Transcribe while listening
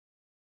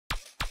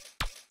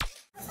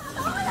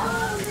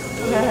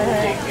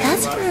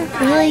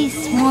really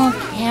small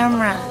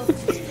camera.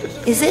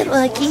 Is it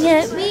looking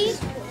at me?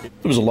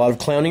 There was a lot of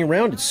clowning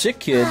around at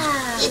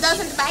SickKids. He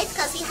doesn't bite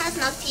because he has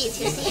no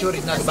teeth, you see? Sure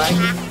he's not biting?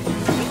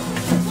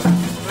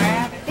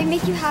 They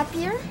make you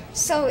happier,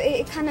 so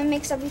it kind of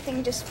makes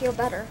everything just feel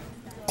better.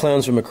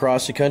 Clowns from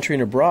across the country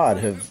and abroad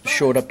have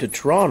showed up to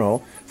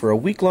Toronto for a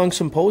week-long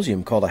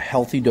symposium called A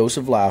Healthy Dose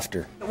of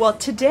Laughter. Well,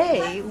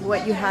 today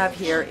what you have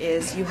here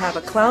is you have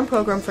a clown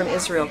program from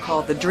Israel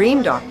called the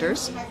Dream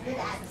Doctors,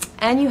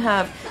 and you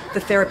have the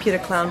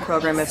therapeutic clown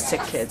program of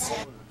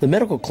SickKids. The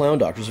medical clown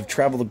doctors have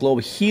traveled the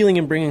globe healing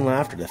and bringing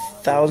laughter to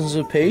thousands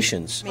of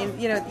patients. I mean,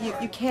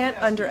 you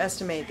can't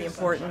underestimate the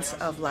importance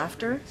of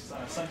laughter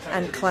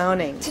and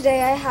clowning.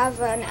 Today I have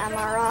an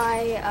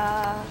MRI,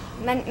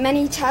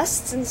 many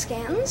tests and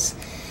scans,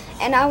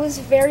 and I was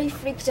very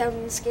freaked out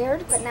and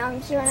scared, but now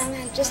I'm here and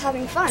I'm just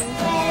having fun.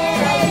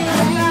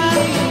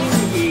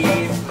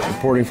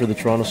 Reporting for the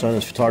Toronto Sun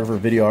is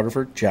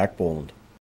photographer-videographer Jack Boland.